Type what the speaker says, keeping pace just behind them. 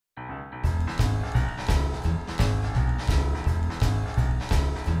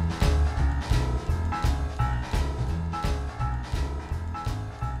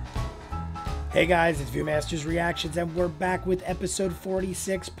Hey guys, it's ViewMasters Reactions, and we're back with episode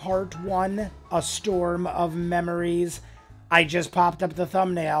 46, part 1, A Storm of Memories. I just popped up the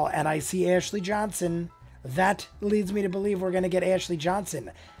thumbnail, and I see Ashley Johnson. That leads me to believe we're going to get Ashley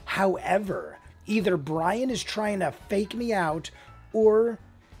Johnson. However, either Brian is trying to fake me out, or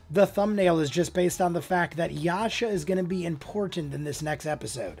the thumbnail is just based on the fact that Yasha is going to be important in this next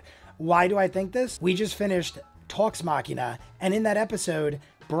episode. Why do I think this? We just finished Talks Machina, and in that episode,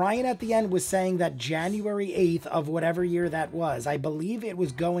 Brian at the end was saying that January 8th of whatever year that was, I believe it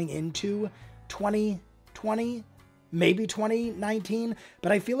was going into 2020, maybe 2019,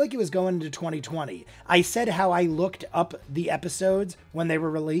 but I feel like it was going into 2020. I said how I looked up the episodes when they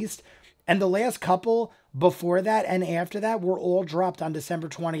were released, and the last couple before that and after that were all dropped on December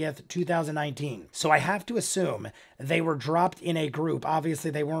 20th, 2019. So I have to assume they were dropped in a group.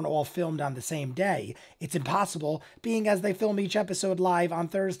 Obviously, they weren't all filmed on the same day. It's impossible, being as they film each episode live on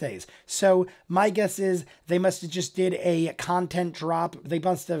Thursdays. So my guess is they must have just did a content drop. They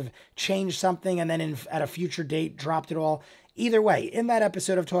must have changed something and then at a future date dropped it all. Either way, in that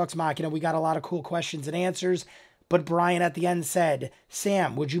episode of Talks Machina, we got a lot of cool questions and answers. But Brian at the end said,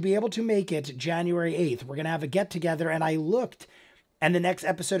 Sam, would you be able to make it January 8th? We're going to have a get-together. And I looked, and the next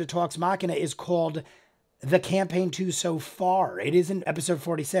episode of Talks Machina is called The Campaign 2 So Far. It isn't episode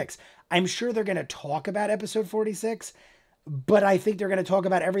 46. I'm sure they're going to talk about episode 46, but I think they're going to talk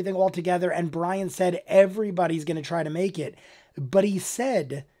about everything all together. And Brian said everybody's going to try to make it. But he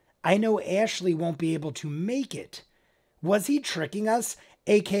said, I know Ashley won't be able to make it. Was he tricking us?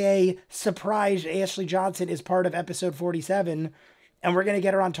 AKA, surprise, Ashley Johnson is part of episode 47, and we're going to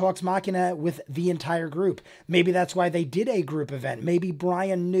get her on Talks Machina with the entire group. Maybe that's why they did a group event. Maybe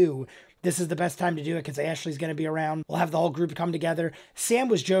Brian knew this is the best time to do it because Ashley's going to be around. We'll have the whole group come together. Sam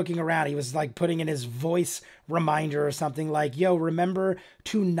was joking around. He was like putting in his voice reminder or something like, yo, remember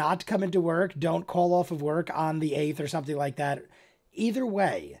to not come into work. Don't call off of work on the 8th or something like that. Either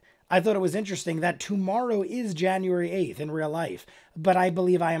way, I thought it was interesting that tomorrow is January 8th in real life, but I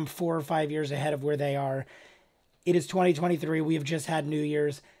believe I am 4 or 5 years ahead of where they are. It is 2023. We have just had New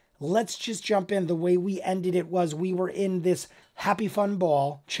Year's. Let's just jump in. The way we ended it was we were in this Happy Fun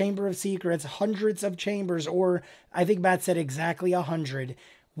Ball, Chamber of Secrets, hundreds of chambers, or I think Matt said exactly 100.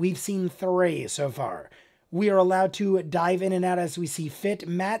 We've seen 3 so far. We are allowed to dive in and out as we see fit.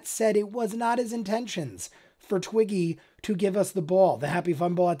 Matt said it was not his intentions for Twiggy to give us the ball, the Happy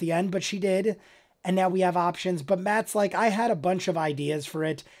Fun Ball at the end, but she did, and now we have options. But Matt's like, I had a bunch of ideas for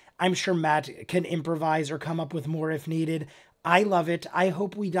it. I'm sure Matt can improvise or come up with more if needed. I love it. I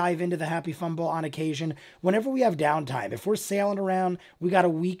hope we dive into the Happy Fun Ball on occasion whenever we have downtime. If we're sailing around, we got a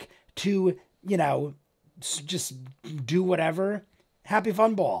week to, you know, just do whatever. Happy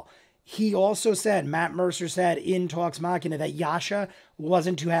Fun Ball. He also said, Matt Mercer said in Talks Machina, that Yasha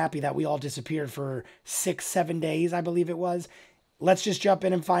wasn't too happy that we all disappeared for 6-7 days, I believe it was. Let's just jump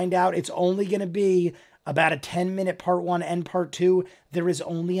in and find out. It's only going to be about a 10-minute part 1 and part 2. There is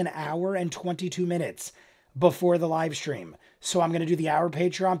only an hour and 22 minutes before the live stream. So I'm going to do the hour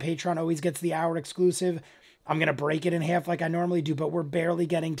Patreon. Patreon always gets the hour exclusive. I'm going to break it in half like I normally do, but we're barely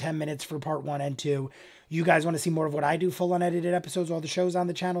getting 10 minutes for part 1 and 2. You guys want to see more of what I do, full unedited episodes, all the shows on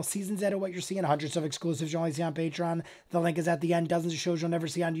the channel, seasons edit, what you're seeing, hundreds of exclusives you only see on Patreon. The link is at the end. Dozens of shows you'll never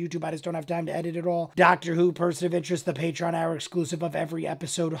see on YouTube. I just don't have time to edit it all. Doctor Who, Person of Interest, the Patreon hour exclusive of every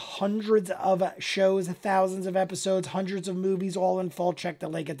episode. Hundreds of shows, thousands of episodes, hundreds of movies, all in full. Check the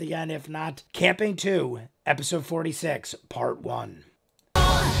link at the end. If not, Camping 2, episode 46, part 1.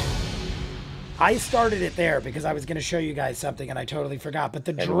 I started it there because I was going to show you guys something and I totally forgot. But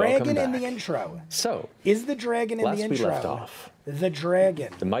the dragon in the intro. So, is the dragon in the intro? We left off. The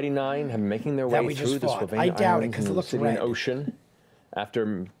dragon. The Mighty Nine have been making their way through the Slovenia I doubt it because it Island looks City red. Ocean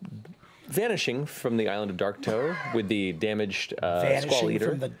after vanishing from the island of Darktoe with the damaged Squall Eater.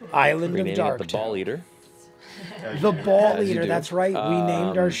 From the island of Darktoe. The Ball Eater. The Ball Eater, that's right. We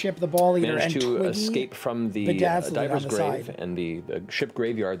named our ship the Ball Eater. Managed and to Twiggy, escape from the diver's grave and the ship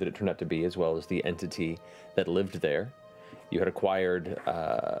graveyard that it turned out to be, as well as the entity that lived there. You had acquired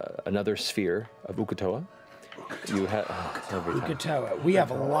another sphere of Uk'otoa. You had Uk'otoa. We have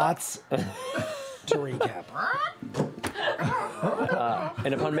lots to recap.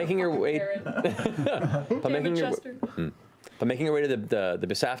 And upon making your way, By making your way to the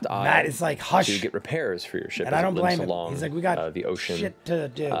Besaft Isle, Matt is like, hush, to get repairs for your ship. And I don't blame him. Along, he's like, we got the ocean. Shit to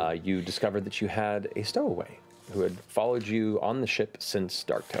do. You discovered that you had a stowaway who had followed you on the ship since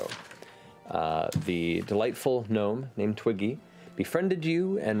Darktoe. The delightful gnome named Twiggy befriended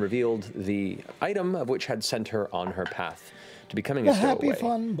you and revealed the item of which had sent her on her path to becoming a stowaway. Happy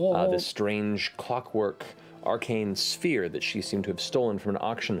Fun Ball. This strange clockwork arcane sphere that she seemed to have stolen from an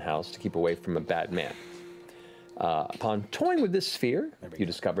auction house to keep away from a bad man. Upon toying with this sphere, you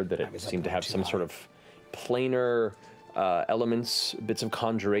discovered that it seemed to have some sort of planar elements, bits of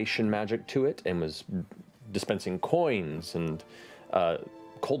conjuration magic to it, and was dispensing coins and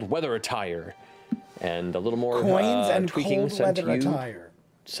cold weather attire, and a little more Coins and tweaking cold sent weather you attire.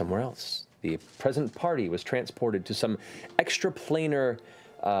 somewhere else. The present party was transported to some extra-planar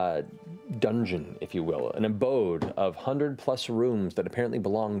dungeon, if you will, an abode of 100+ rooms that apparently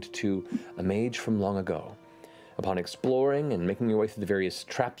belonged to a mage from long ago. Upon exploring and making your way through the various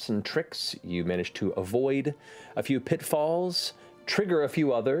traps and tricks, you managed to avoid a few pitfalls, trigger a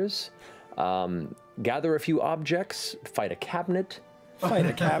few others, gather a few objects, fight a cabinet,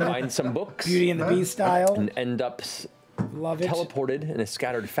 find some books, Beauty and the Beast style, and end up love it. teleported in a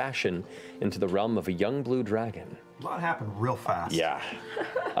scattered fashion into the realm of a young blue dragon. A lot happened real fast. Yeah.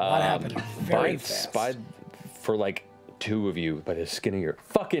 What happened very fast. For like 2 of you, by the skin of your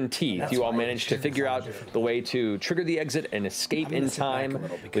fucking teeth, That's you all why managed to figure out the way to trigger the exit and escape in time,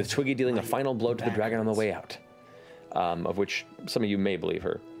 with Twiggy dealing a final blow to the dragon on the way out, of which some of you may believe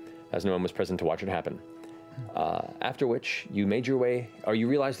her, as no one was present to watch it happen. After which, you made your way, or you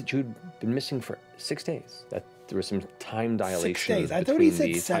realized that you'd been missing for 6 days. That there was some time dilation days. I thought he between said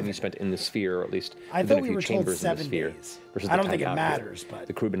the 7. time you spent in the sphere, or at least I within thought a we few were told chambers in the 7 sphere. days. Versus I the don't think it time out here. matters, but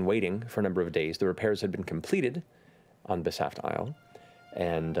The crew had been waiting for a number of days. The repairs had been completed on Besaft Isle,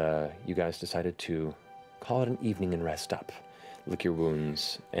 and you guys decided to call it an evening and rest up, lick your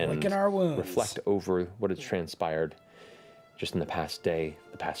wounds, and Licking our wounds. reflect over what has transpired just in the past day,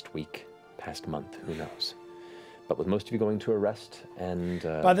 the past week, past month, who knows. But with most of you going to a rest, and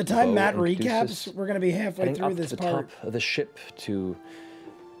by the time Bo Matt and recaps, Caduceus we're going to be halfway heading through up this to the part. top of the ship to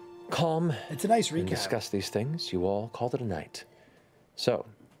calm It's a nice and recap. discuss these things, you all called it a night. So,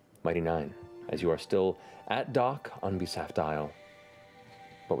 Mighty Nine, as you are still at dock on Besaft Isle,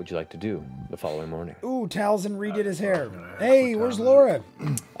 what would you like to do the following morning? Ooh, Talzin redid his hair. Hey, where's Laura?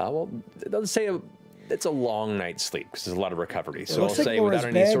 Well, let's say it's a long night's sleep because there's a lot of recovery. So I'll Looks like say Laura's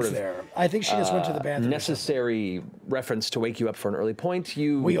without any bag's sort of there. I think she just went to the bathroom. necessary reference to wake you up for an early point,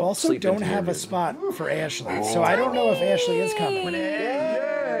 you We also sleep don't into have your a spot for Ashley, so I don't know if Ashley is coming.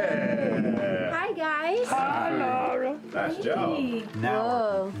 Hi, guys. Hi, Laura. Nice job.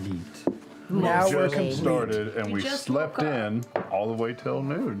 Whoa. Now we're Just complete. started and we just slept woke up. in all the way till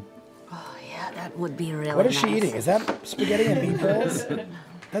noon. Oh, yeah, that would be really What is she nice. eating? Is that spaghetti and meatballs?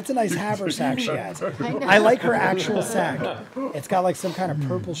 That's a nice haversack she has. I like her actual sack. It's got like some kind of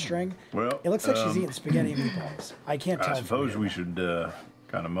purple string. Well, It looks like she's eating spaghetti and meatballs. I can't tell. I from suppose here. we should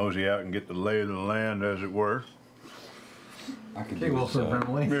kind of mosey out and get the lay of the land, as it were. I could do Wilford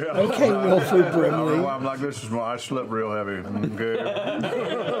Brimley. Okay, Wilford Brimley. Well, I'm like, this is my, I slept real heavy.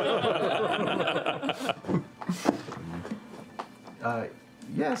 Okay.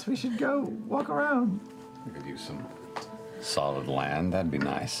 Yes, we should go walk around. We could use some solid land. That'd be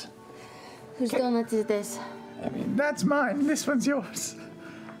nice. Whose donut is this? I mean, that's mine. This one's yours.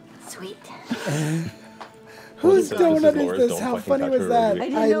 Sweet. Whose This is donut Laura's, is this? don't How fucking funny touch was her, that? Ruby. I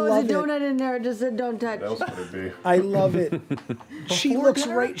didn't know there love was a it. donut in there. It just said don't touch. What else would it be? I love it. She looks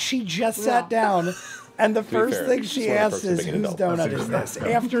right. She just sat down, and the first fair, thing she it's one of the asks perks of is, being an "Whose adult." donut is this?"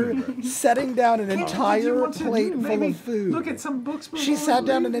 After setting down an entire plate full of food. Look at some books. She sat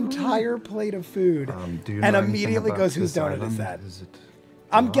down an entire plate of food Do you and know anything immediately about goes, "Whose this donut is island? that?" Is it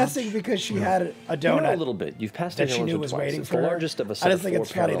I'm large? guessing because she had a You donut. know a little bit. You've passed that it she knew was twice. waiting It's for the her. largest of a I set just of think 4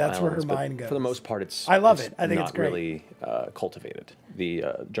 it's funny. parallel That's where her islands, but mind goes. For the most part, it's I love it's it. I think it's not great. really cultivated. The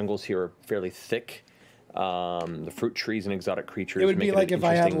jungles here are fairly thick. The fruit trees and exotic creatures. It would make be an like if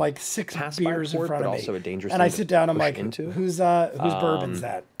I had interesting like 6 pass-by beers in port, front but of also me, a dangerous and I thing to sit down. I'm push like, into. whose bourbon's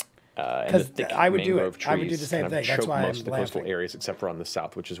that? And the 'Cause thick I would do mangrove it. I would do trees the same kind of thing. That's choke why most I'm of the coastal laughing. areas, except for on the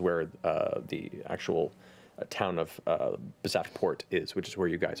south, which is where the actual town of Besaft Port is, which is where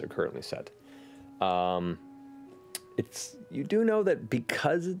you guys are currently set. You do know that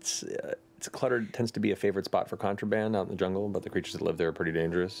because it's cluttered, it tends to be a favorite spot for contraband out in the jungle, but the creatures that live there are pretty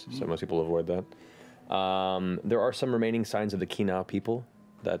dangerous, so most people avoid that. There are some remaining signs of the Kina people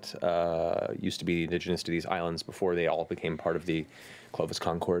that used to be indigenous to these islands before they all became part of the Clovis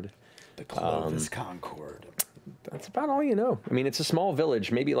Concord. The Clovis Concord. That's about all you know. I mean, it's a small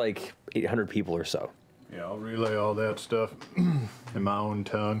village, maybe like 800 people or so. Yeah, I'll relay all that stuff in my own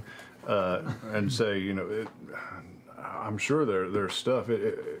tongue and say, you know, I'm sure there's stuff.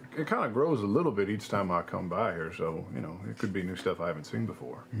 It kind of grows a little bit each time I come by here, so, you know, it could be new stuff I haven't seen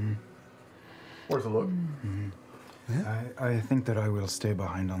before. Worth a look. I think that I will stay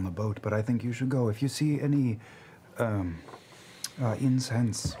behind on the boat, but I think you should go. If you see any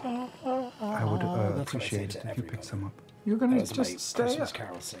incense, I I would that's what I say appreciate to it if you everybody. picked some up. You're That gonna was my just stay. Christmas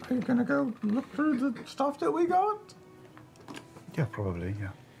Carol singing. Are you gonna go look through the stuff that we got? Yeah, probably, yeah.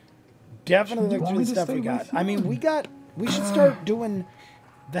 Definitely Do you look want through me the to stuff we stay got. with you? I mean, we should start doing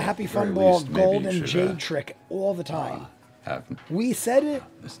the Happy Fun Ball least, maybe gold you and should, jade trick all the time. Have We said it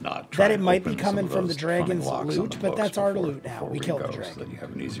it's not that try it to might be open some coming of from the those funny dragon's locks on loot, the but books that's our before- loot now. before We killed the go, so dragon. that you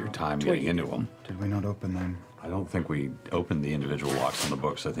have an easier time Twiggy getting into them. Did we not open them? I don't think we opened the individual locks on the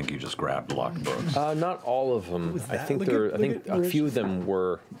books. I think you just grabbed the locked books. Not all of them. I that? think Look there. at- I look think at a few of them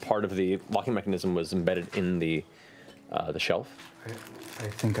were part of the locking mechanism was embedded in the shelf. I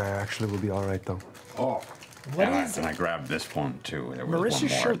think I actually will be all right, though. Oh. What and is I, and I grabbed this one too. There was one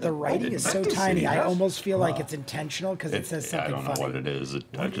Marissa's more shirt, the that I writing didn't is so get to tiny. see. I almost feel like it's intentional because it says I something don't know funny. what it is.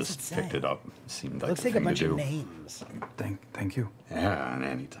 I does just it picked say? it up. It seemed It like looks the like a thing to bunch of do. names. Thank you. Yeah, and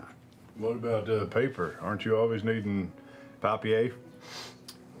anytime. What about paper? Aren't you always needing papier?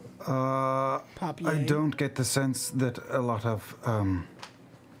 Papier. I don't get the sense that a lot of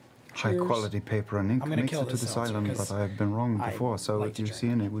high Cheers. quality paper and ink I'm gonna makes kill it to this this seltzer, island, 'cause but I have been wrong I before. So like if to you drink. see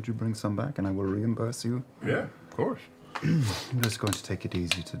any, would you bring some back and I will reimburse you? Yeah, of course. I'm just going to take it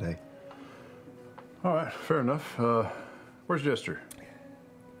easy today. All right, fair enough. Where's Jester?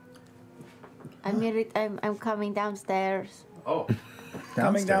 I'm coming downstairs. Oh,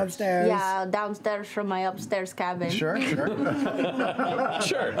 Coming downstairs. Yeah, downstairs from my upstairs cabin. Sure. Sure.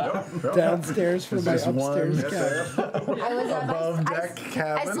 Downstairs for my this one upstairs cabin. I was Above deck I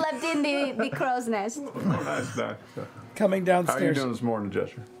cabin. slept in the crow's nest. nice, nice. Coming How you downstairs. doing this morning,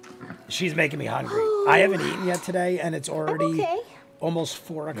 Jester? She's making me hungry. I haven't eaten yet today, and it's already Okay. almost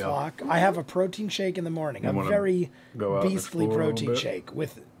 4 o'clock. I have a protein shake in the morning. A wanna very go out and beastly explore a little protein bit? shake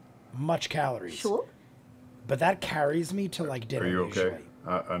with much calories. Sure. But that carries me to like dinner Are you okay? usually.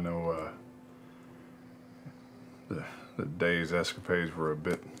 I know the day's escapades were a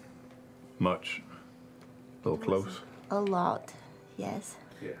bit much, a little close. A lot. Yes.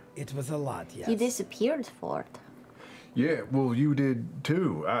 It was a lot, yes. You disappeared for it. Yeah, well, you did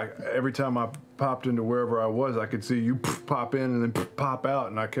too. Every time I popped into wherever I was, I could see you pop in and then pop out,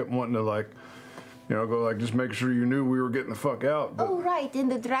 and I kept wanting to go just make sure you knew we were getting the fuck out. But Oh, right. In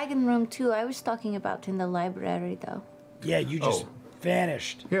the dragon room, too. I was talking about in the library, though. Yeah, you just Oh.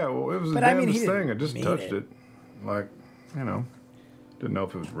 vanished. yeah, well, it was But the I mean, he damnest didn't thing. I just mean touched it. it. Didn't know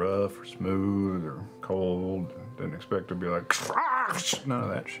if it was rough or smooth or cold. Didn't expect to be like none of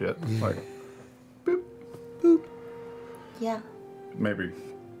that shit. Like, boop, boop. Yeah. Maybe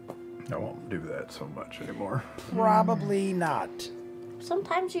I won't do that so much anymore. Probably not.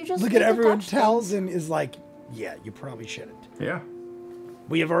 Sometimes you just Look need at to everyone. touch things. Talzin is like, yeah, you probably shouldn't. Yeah.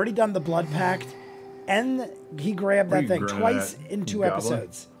 We have already done the blood pact, and he grabbed What are that you thing grinning twice at, in 2 goblin?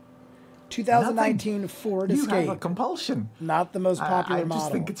 episodes. 2019 Ford You Escape, have a compulsion. not the most popular I just model.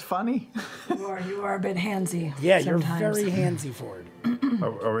 think it's funny. You are a bit handsy. Yeah, sometimes. you're very handsy, Ford.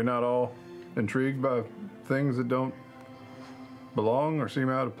 Are we not all intrigued by things that don't belong or seem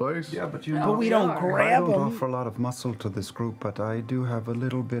out of place? Yeah, but you But we don't I grab don't them. offer a lot of muscle to this group, but I do have a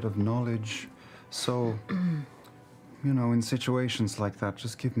little bit of knowledge. So, in situations like that,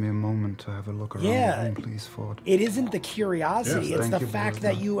 just give me a moment to have a look around Yeah. the room, please, Ford. It isn't the curiosity, Yes, it's the thank you fact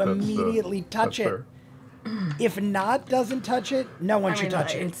very that you That's, immediately touch that's it. fair. If Not doesn't touch it, no one I should mean,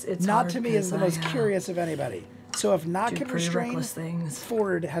 touch it. it's Not hard to me is the 'cause most I, curious of anybody. So if Not do can pretty restrain, reckless things.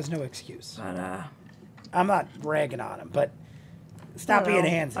 Ford has no excuse. But I'm not ragging on him, but stop I don't being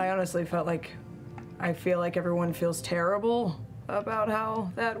know. handsy. I honestly I feel like everyone feels terrible about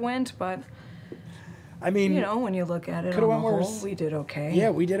how that went, but I mean, when you look at it Coulda on the went whole, worse. we did okay. yeah,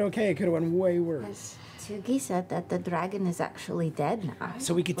 we did okay. It could have went way worse. Tugi said that the dragon is actually dead now.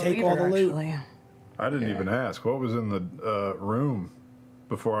 So we could Believe take all the her, loot. actually. I didn't even ask. What was in the room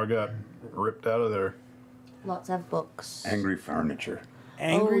before I got ripped out of there? Lots of books. Angry furniture.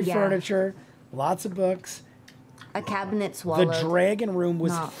 Angry Oh, yeah. furniture, lots of books. A cabinet The swallowed. dragon room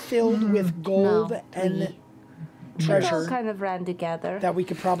was No. filled with gold No, and we- It all treasure kind of ran together. that we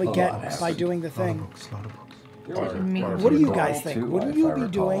could probably get by doing the thing. A lot of books. What do you guys think? Wouldn't you be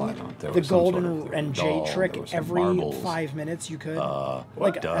doing there the was some sort golden of and jade doll, trick there was some every marbles. 5 minutes? You could.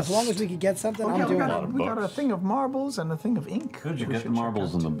 Like, dust. as long as we could get something, Oh, I'm yeah, doing it. we got a thing of marbles and a thing of ink. Did you we get the should check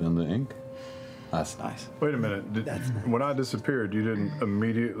marbles out. in the ink? That's nice. Wait a minute. When I disappeared, you didn't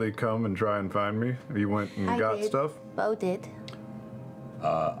immediately come and try and find me? You went and I got did. stuff? Bo did.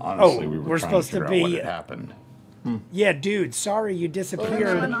 Honestly, we were we're trying supposed to to figure out what be- had happened. Yeah, dude, sorry you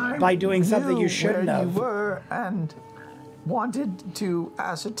disappeared And I by doing something knew you shouldn't where have. You were and wanted to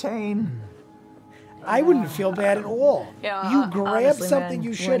ascertain. I wouldn't feel bad at all. Yeah, You grabbed honestly, something man,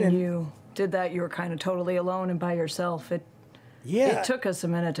 you shouldn't. When you did that, you were kind of totally alone and by yourself. Yeah. It took us a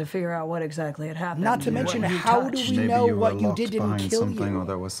minute to figure out what exactly had happened. Not to mention, What you how do touched. we Maybe know you what were you locked did didn't behind kill something, you? or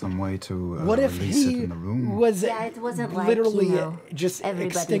there was some way to What if release it he in the room. was Yeah, it wasn't like, literally you know, just everybody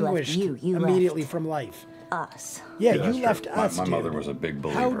left extinguished you. You immediately left from life? us. Yeah, that's you true. left us, My dude. mother was a big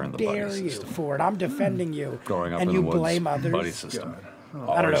believer How in the dare buddy you, system. Ford? I'm defending you, Growing up and in you the woods, blame others. buddy system.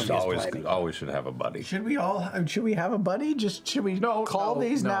 I don't know if he has always, blaming. always should have a buddy. Should we have a buddy? Should we call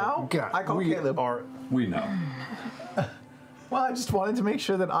these now? God, I call we Caleb. We know. Well, I just wanted to make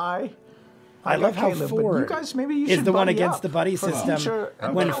sure that I love got how Caleb, but Ford you guys, maybe you is should the one buddy against up the buddy for system future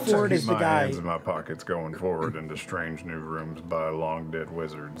when encounters. Ford is Keep the my guy. hands in my pockets going forward into strange new rooms by long dead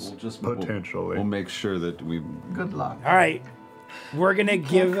wizards. Potentially. We'll make sure that we. Good luck. All right, we're gonna fight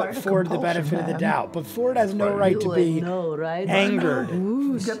give a Ford the compulsion, benefit of the man. doubt, but Ford has no right to be right? angered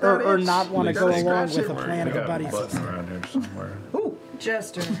Get that or itch. not want to You go gotta along scratch with a it. plan We of a got buddy a button system. around here somewhere.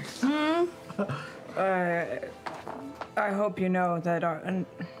 Jester. I hope you know that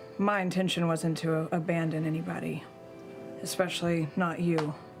my intention wasn't to abandon anybody, especially not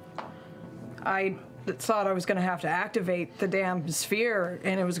you. I thought I was going to have to activate the damn sphere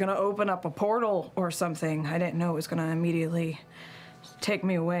and it was going to open up a portal or something. I didn't know it was going to immediately take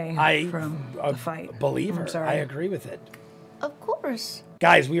me away from the fight. Believer, I'm sorry. I agree with it. Of course.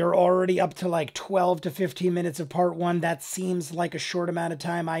 Guys, we are already up to like 12 to 15 minutes of part one. That seems like a short amount of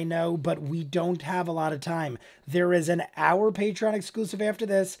time, I know, but we don't have a lot of time. There is an hour Patreon exclusive after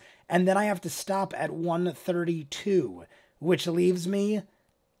this, and then I have to stop at 1:32, which leaves me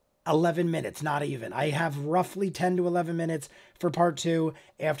 11 minutes, not even. I have roughly 10 to 11 minutes for part two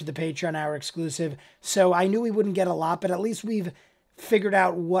after the Patreon hour exclusive. So I knew we wouldn't get a lot, but at least we've figured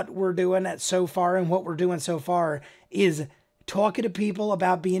out what we're doing so far, and what we're doing so far is talking to people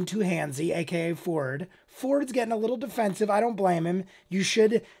about being too handsy, aka Ford. Ford's getting a little defensive. I don't blame him. You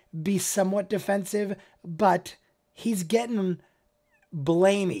should be somewhat defensive, but he's getting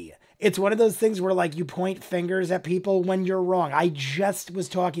blamey. It's one of those things where like you point fingers at people when you're wrong. I just was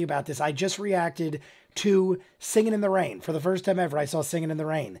talking about this. I just reacted to Singing in the Rain. For the first time ever, I saw Singing in the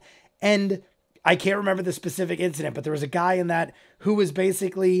Rain. And I can't remember the specific incident, but there was a guy in that who was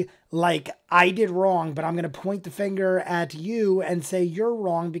basically like, I did wrong, but I'm going to point the finger at you and say you're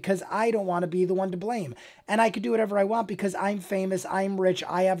wrong because I don't want to be the one to blame. And I could do whatever I want because I'm famous, I'm rich,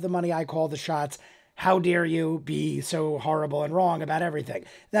 I have the money, I call the shots. How dare you be so horrible and wrong about everything?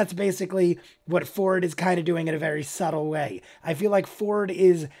 That's basically what Ford is kind of doing in a very subtle way. I feel like Ford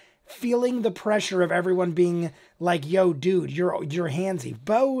is feeling the pressure of everyone being like, yo, dude, you're handsy.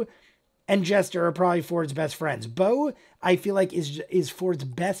 Bo and Jester are probably Ford's best friends. Bo, I feel like, is Ford's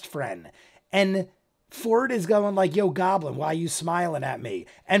best friend. And Ford is going like, yo, Goblin, why are you smiling at me?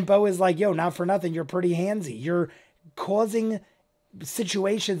 And Bo is like, yo, not for nothing, you're pretty handsy. You're causing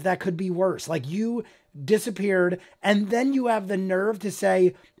situations that could be worse. Like, you disappeared, and then you have the nerve to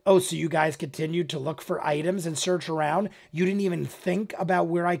say, oh, so you guys continued to look for items and search around? You didn't even think about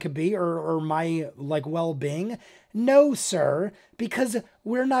where I could be or my, like, well-being? No, sir, because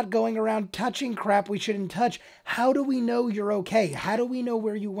we're not going around touching crap we shouldn't touch. How do we know you're okay? How do we know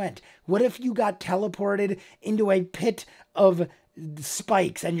where you went? What if you got teleported into a pit of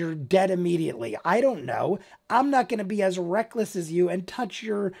spikes and you're dead immediately? I don't know. I'm not going to be as reckless as you and touch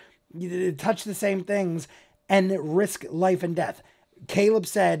the same things and risk life and death. Caleb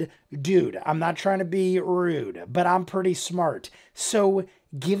said, dude, I'm not trying to be rude, but I'm pretty smart. So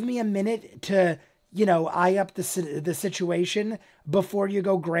give me a minute to, eye up the situation before you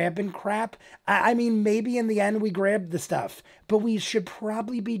go grabbing crap. I mean, maybe in the end we grab the stuff, but we should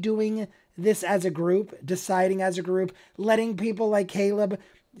probably be doing this as a group, deciding as a group, letting people like Caleb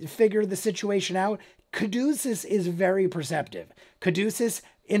figure the situation out. Caduceus is very perceptive. Caduceus,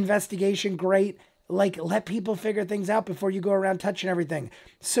 investigation, great. Like, let people figure things out before you go around touching everything.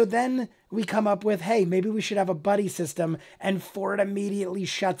 So then we come up with, hey, maybe we should have a buddy system, and Ford immediately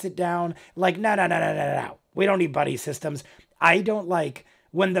shuts it down. Like, no. We don't need buddy systems. I don't like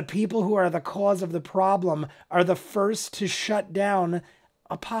when the people who are the cause of the problem are the first to shut down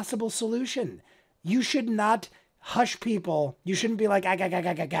a possible solution. You should not hush people. You shouldn't be like,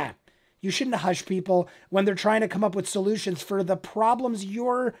 ah. You shouldn't hush people when they're trying to come up with solutions for the problems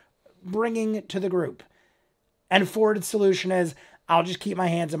you're bringing to the group. And Ford's solution is, I'll just keep my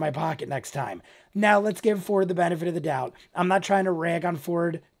hands in my pocket next time. Now let's give Ford the benefit of the doubt. I'm not trying to rag on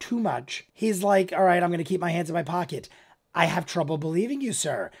Ford too much. He's like, all right, I'm going to keep my hands in my pocket. I have trouble believing you,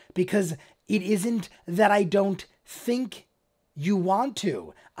 sir, because it isn't that I don't think You want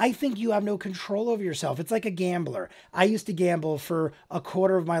to. I think you have no control over yourself. It's like a gambler. I used to gamble for a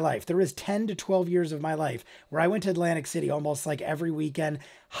quarter of my life. There was 10 to 12 years of my life where I went to Atlantic City almost like every weekend.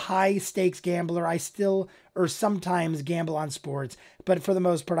 High stakes gambler. I still or sometimes gamble on sports, but for the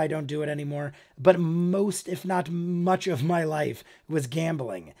most part, I don't do it anymore. But most, if not much of my life was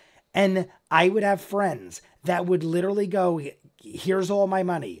gambling. And I would have friends that would literally go, here's all my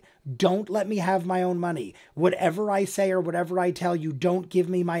money. Don't let me have my own money. Whatever I say or whatever I tell you, don't give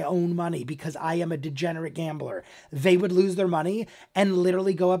me my own money because I am a degenerate gambler. They would lose their money and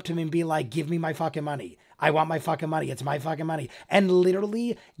literally go up to me and be like, give me my fucking money. I want my fucking money. It's my fucking money. And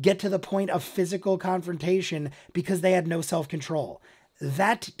literally get to the point of physical confrontation because they had no self-control.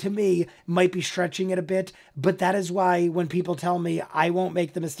 That, to me, might be stretching it a bit, but that is why when people tell me I won't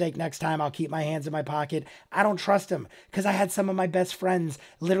make the mistake next time, I'll keep my hands in my pocket, I don't trust them, because I had some of my best friends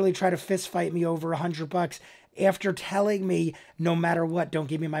literally try to fist fight me over $100 after telling me, no matter what, don't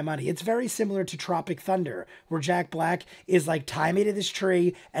give me my money. It's very similar to Tropic Thunder, where Jack Black is like, tie me to this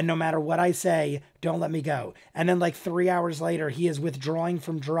tree, and no matter what I say, don't let me go. And then like 3 hours later, he is withdrawing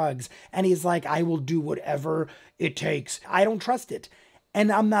from drugs, and he's like, I will do whatever it takes. I don't trust it. And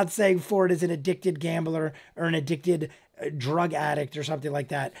I'm not saying Ford is an addicted gambler or an addicted drug addict or something like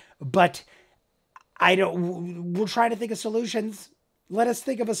that, but we're trying to think of solutions. Let us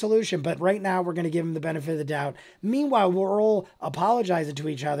think of a solution, but right now we're going to give him the benefit of the doubt. Meanwhile, we're all apologizing to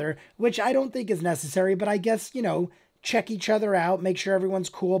each other, which I don't think is necessary, but I guess, check each other out, make sure everyone's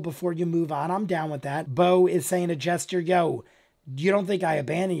cool before you move on. I'm down with that. Bo is saying to Jester, yo, you don't think I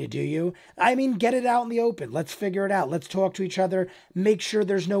abandon you, do you? I mean, get it out in the open. Let's figure it out. Let's talk to each other. Make sure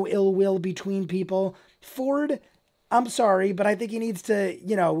there's no ill will between people. Ford, I'm sorry, but I think he needs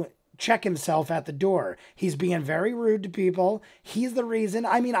to, check himself at the door. He's being very rude to people. He's the reason.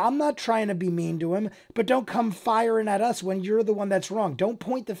 I mean, I'm not trying to be mean to him, but don't come firing at us when you're the one that's wrong. Don't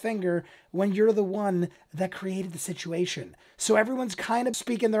point the finger when you're the one that created the situation. So everyone's kind of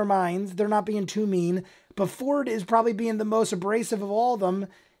speaking their minds. They're not being too mean. But Ford is probably being the most abrasive of all of them,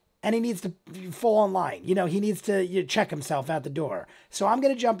 and he needs to fall in line. He needs to check himself at the door. So I'm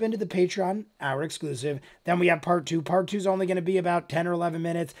going to jump into the Patreon, our exclusive. Then we have part 2. Part 2 is only going to be about 10 or 11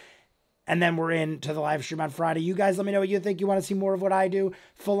 minutes. And then we're into the live stream on Friday. You guys let me know what you think. You want to see more of what I do.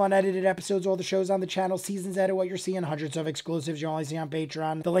 Full unedited episodes, all the shows on the channel. Seasons edit, what you're seeing. Hundreds of exclusives you only see on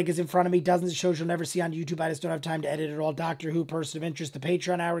Patreon. The link is in front of me. Dozens of shows you'll never see on YouTube. I just don't have time to edit it all. Doctor Who, Person of Interest. The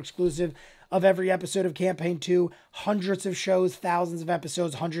Patreon, our exclusive of every episode of Campaign 2. Hundreds of shows, thousands of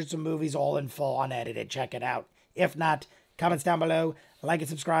episodes, hundreds of movies, all in full unedited. Check it out. If not, comments down below. Like and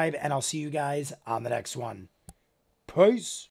subscribe. And I'll see you guys on the next one. Peace.